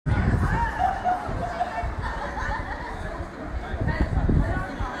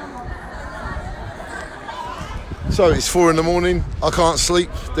So it's 4 in the morning, I can't sleep,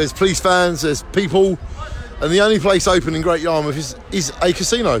 there's police vans, there's people, and the only place open in Great Yarmouth is a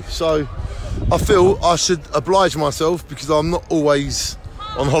casino. So I feel I should oblige myself because I'm not always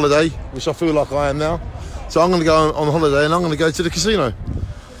on holiday, which I feel like I am now. So I'm going to go on holiday and I'm going to go to the casino.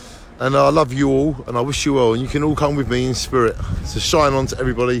 And I love you all and I wish you well, and you can all come with me in spirit. So shine on to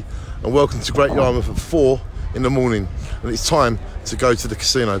everybody and welcome to Great Yarmouth at 4 in the morning. And it's time to go to the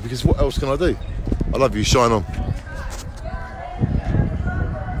casino because what else can I do? I love you, shine on.